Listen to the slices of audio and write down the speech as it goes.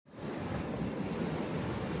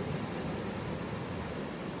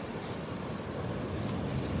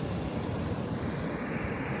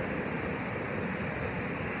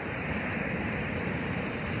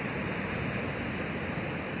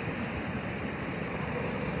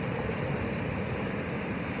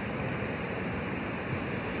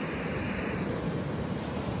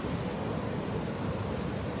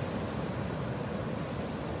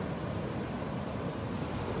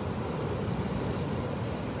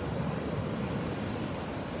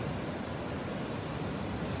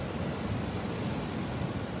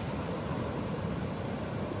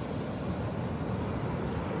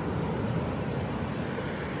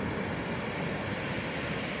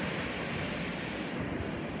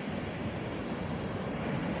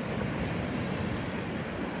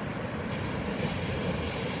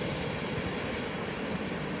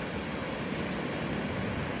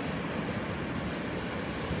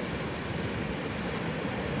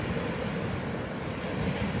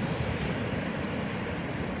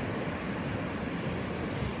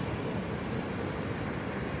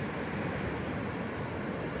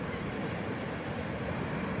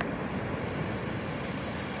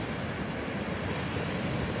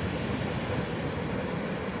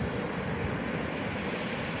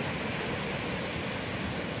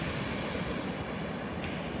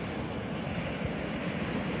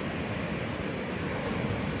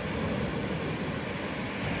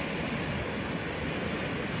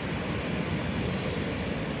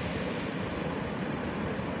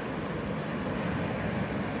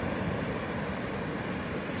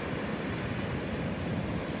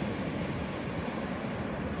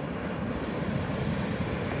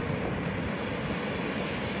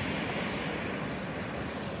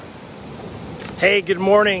Hey, good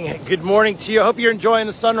morning. Good morning to you. I hope you're enjoying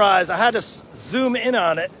the sunrise. I had to zoom in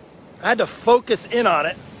on it. I had to focus in on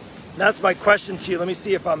it. That's my question to you. Let me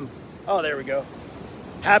see if oh, there we go.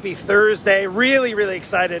 Happy Thursday. Really, really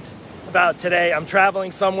excited about today. I'm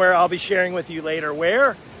traveling somewhere. I'll be sharing with you later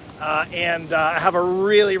where. I have a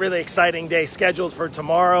really, really exciting day scheduled for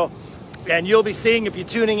tomorrow. And you'll be seeing, if you're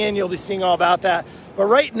tuning in, you'll be seeing all about that. But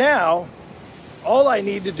right now, all I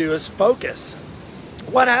need to do is focus.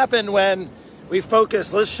 What happened when we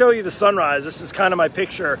focus? Let's show you the sunrise. This is kind of my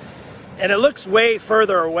picture. And it looks way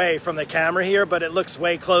further away from the camera here, but it looks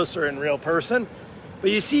way closer in real person.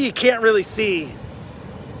 But you see, you can't really see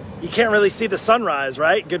the sunrise,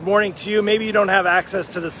 right? Good morning to you. Maybe you don't have access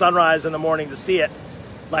to the sunrise in the morning to see it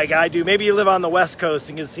like I do. Maybe you live on the West Coast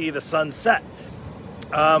and can see the sunset.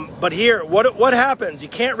 But here, what happens? You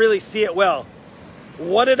can't really see it well.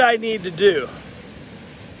 What did I need to do?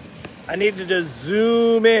 I needed to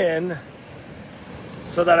zoom in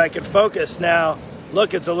so that I could focus. Now,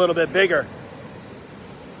 look, it's a little bit bigger.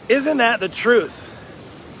 Isn't that the truth?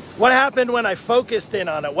 What happened when I focused in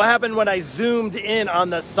on it? What happened when I zoomed in on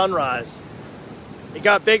the sunrise? It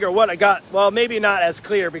got bigger. What I got, well, maybe not as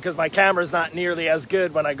clear because my camera's not nearly as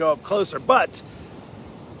good when I go up closer. But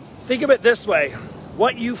think of it this way.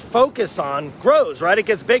 What you focus on grows, right? It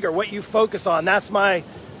gets bigger. What you focus on, that's my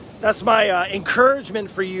encouragement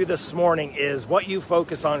for you this morning, is what you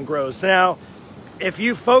focus on grows. Now, if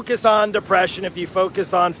you focus on depression, if you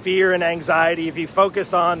focus on fear and anxiety, if you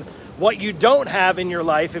focus on what you don't have in your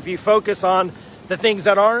life, if you focus on the things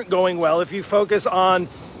that aren't going well, if you focus on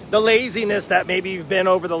the laziness that maybe you've been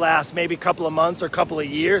over the last maybe couple of months or couple of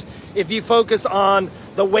years, if you focus on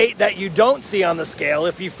the weight that you don't see on the scale,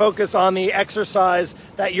 if you focus on the exercise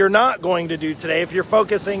that you're not going to do today, if you're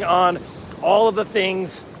focusing on all of the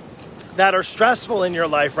things that are stressful in your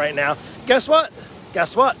life right now, guess what?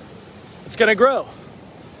 Guess what? It's going to grow,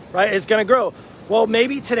 right? It's going to grow. Well,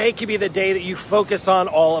 maybe today could be the day that you focus on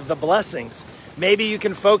all of the blessings. Maybe you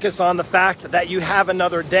can focus on the fact that you have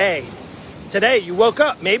another day. Today, you woke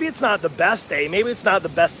up. Maybe it's not the best day. Maybe it's not the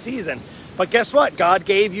best season. But guess what? God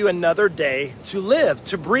gave you another day to live,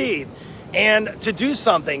 to breathe, and to do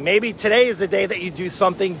something. Maybe today is the day that you do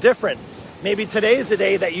something different. Maybe today is the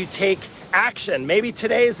day that you take action. Maybe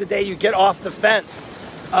today is the day you get off the fence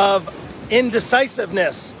of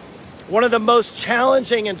indecisiveness. One of the most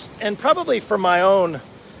challenging and probably for my own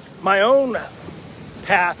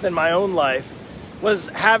path in my own life was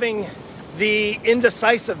having the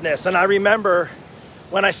indecisiveness. And I remember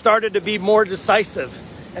when I started to be more decisive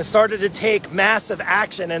and started to take massive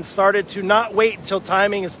action and started to not wait until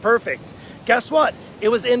timing is perfect. Guess what? It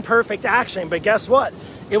was imperfect action, but guess what?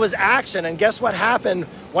 It was action. And guess what happened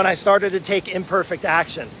when I started to take imperfect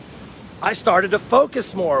action? I started to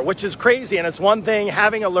focus more, which is crazy. And it's one thing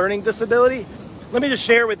having a learning disability. Let me just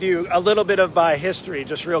share with you a little bit of my history,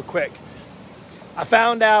 just real quick. I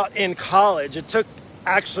found out in college, it took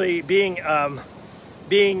actually being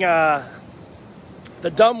the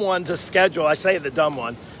dumb one to schedule, I say the dumb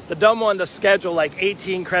one to schedule like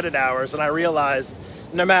 18 credit hours. And I realized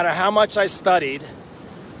no matter how much I studied,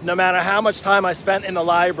 no matter how much time I spent in the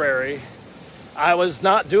library, I was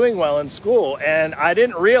not doing well in school. And I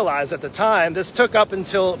didn't realize at the time, this took up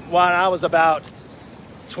until when I was about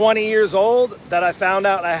 20 years old, that I found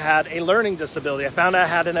out I had a learning disability. I found out I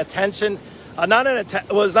had an attention,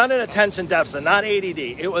 it was not an attention deficit, not ADD.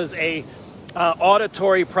 It was a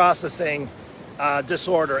auditory processing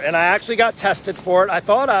disorder. And I actually got tested for it. I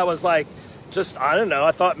thought I was like, I don't know.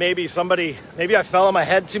 I thought maybe I fell on my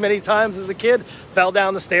head too many times as a kid, fell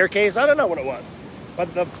down the staircase. I don't know what it was.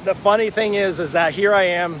 But the funny thing is that here I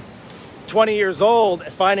am, 20 years old,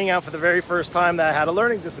 finding out for the very first time that I had a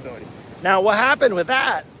learning disability. Now, what happened with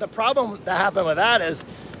that, the problem that happened with that is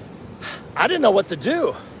I didn't know what to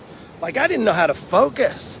do. Like, I didn't know how to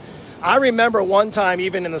focus. I remember one time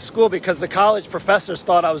even in the school, because the college professors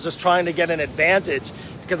thought I was just trying to get an advantage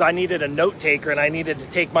because I needed a note taker and I needed to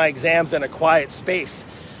take my exams in a quiet space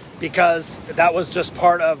because that was just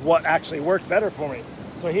part of what actually worked better for me.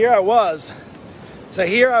 So here I was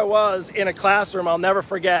in a classroom I'll never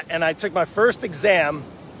forget, and I took my first exam,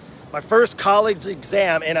 my first college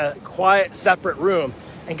exam, in a quiet, separate room.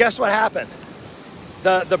 And guess what happened?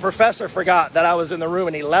 The professor forgot that I was in the room,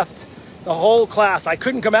 and he left the whole class. I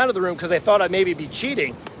couldn't come out of the room because they thought I'd maybe be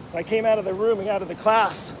cheating. So I came out of the room and out of the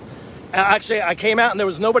class. Actually, I came out and there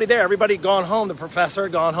was nobody there. Everybody had gone home. The professor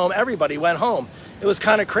had gone home. Everybody went home. It was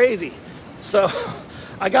kind of crazy. So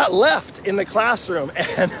I got left in the classroom,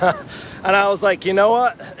 and I was like, you know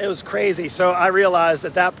what? It was crazy. So I realized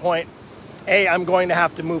at that point I'm going to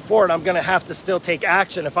have to move forward. I'm going to have to still take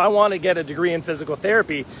action. If I want to get a degree in physical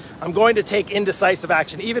therapy, I'm going to take indecisive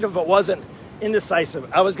action, even if it wasn't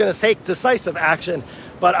indecisive. I was going to take decisive action,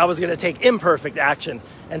 but I was going to take imperfect action.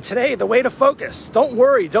 And today, the way to focus, don't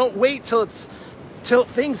worry, don't wait till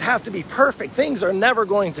things have to be perfect. Things are never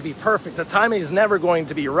going to be perfect. The timing is never going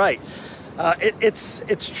to be right.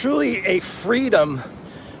 It's truly a freedom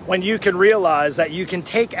when you can realize that you can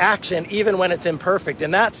take action even when it's imperfect.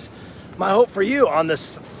 And that's my hope for you on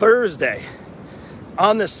this Thursday.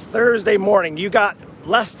 On this Thursday morning, you got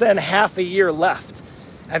less than half a year left.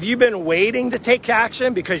 Have you been waiting to take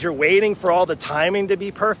action because you're waiting for all the timing to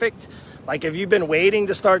be perfect? Like, have you been waiting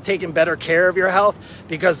to start taking better care of your health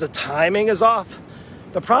because the timing is off?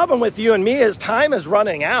 The problem with you and me is time is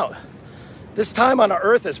running out. This time on our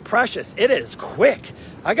earth is precious. It is quick.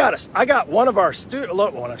 I got one of our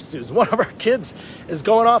kids is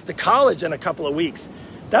going off to college in a couple of weeks.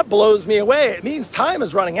 That blows me away. It means time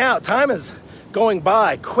is running out. Time is going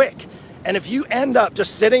by quick. And if you end up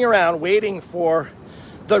just sitting around waiting for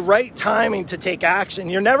the right timing to take action,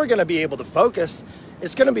 you're never going to be able to focus.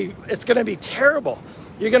 It's going to be terrible.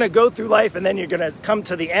 You're going to go through life and then you're going to come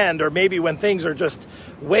to the end, or maybe when things are just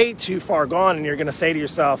way too far gone, and you're going to say to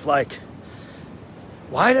yourself, like,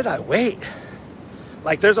 why did I wait?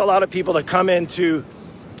 Like, there's a lot of people that come into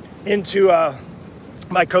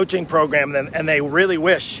my coaching program and they really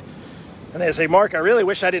wish, and they say, Mark, I really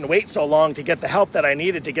wish I didn't wait so long to get the help that I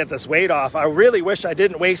needed to get this weight off. I really wish I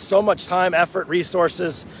didn't waste so much time, effort,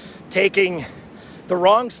 resources, taking the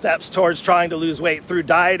wrong steps towards trying to lose weight through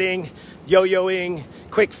dieting, yo-yoing,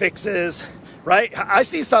 quick fixes, right? I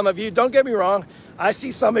see some of you, don't get me wrong, I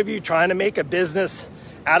see some of you trying to make a business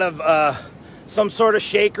out of some sort of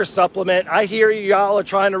shake or supplement. I hear y'all are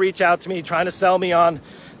trying to reach out to me, trying to sell me on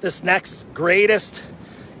this next greatest,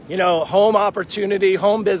 home opportunity,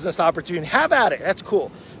 home business opportunity. Have at it. That's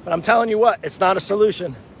cool. But I'm telling you what, it's not a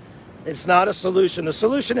solution. It's not a solution. The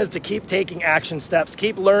solution is to keep taking action steps,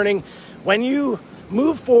 keep learning. When you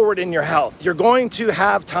move forward in your health, you're going to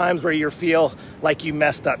have times where you feel like you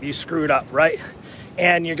messed up, you screwed up, right?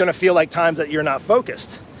 And you're going to feel like times that you're not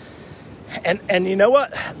focused. And you know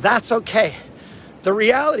what? That's okay. The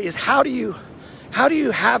reality is, how do you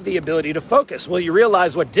have the ability to focus? Well, you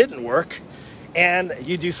realize what didn't work and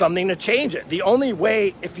you do something to change it. The only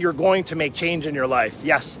way, if you're going to make change in your life,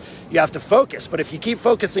 yes, you have to focus. But if you keep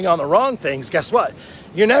focusing on the wrong things, guess what?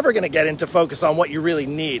 You're never going to get into focus on what you really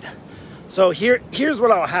need. So here's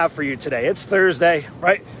what I'll have for you today. It's Thursday,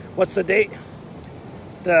 right? What's the date?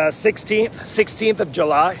 The 16th of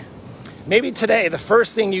July. Maybe today, the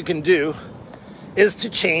first thing you can do is to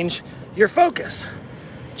change your focus.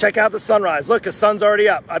 Check out the sunrise. Look, the sun's already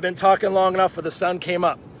up. I've been talking long enough where the sun came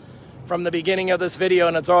up from the beginning of this video,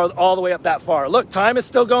 and it's all the way up that far. Look, time is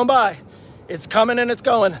still going by. It's coming and it's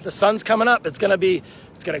going. The sun's coming up. It's going to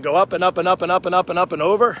go up and up and up and up and up and up and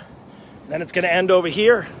over. Then it's going to end over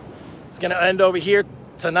here. It's going to end over here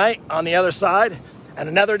tonight on the other side. And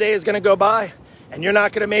another day is going to go by, and you're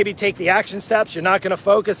not going to maybe take the action steps. You're not going to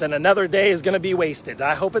focus, and another day is going to be wasted.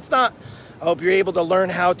 I hope it's not. I hope you're able to learn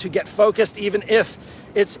how to get focused, even if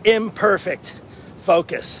it's imperfect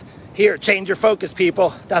focus. Here, change your focus,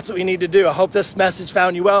 people. That's what we need to do. I hope this message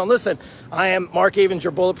found you well. And listen, I am Mark Avens,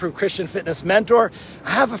 your Bulletproof Christian Fitness Mentor.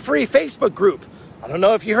 I have a free Facebook group. I don't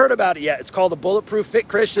know if you heard about it yet. It's called the Bulletproof Fit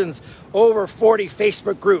Christians Over 40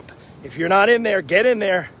 Facebook group. If you're not in there, get in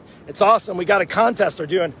there. It's awesome. We got a contest we're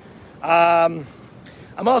doing.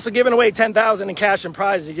 I'm also giving away $10,000 in cash and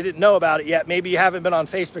prizes. You didn't know about it yet. Maybe you haven't been on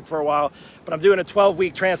Facebook for a while, but I'm doing a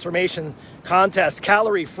 12-week transformation contest,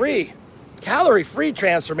 calorie-free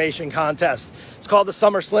transformation contest. It's called the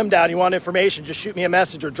Summer Slim Down. You want information, just shoot me a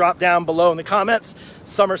message or drop down below in the comments.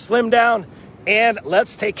 Summer Slim Down, and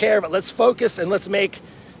let's take care of it. Let's focus and let's make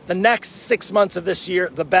the next 6 months of this year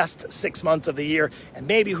the best 6 months of the year, and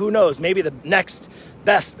maybe, who knows, maybe the next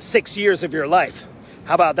best 6 years of your life.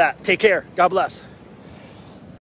 How about that? Take care. God bless.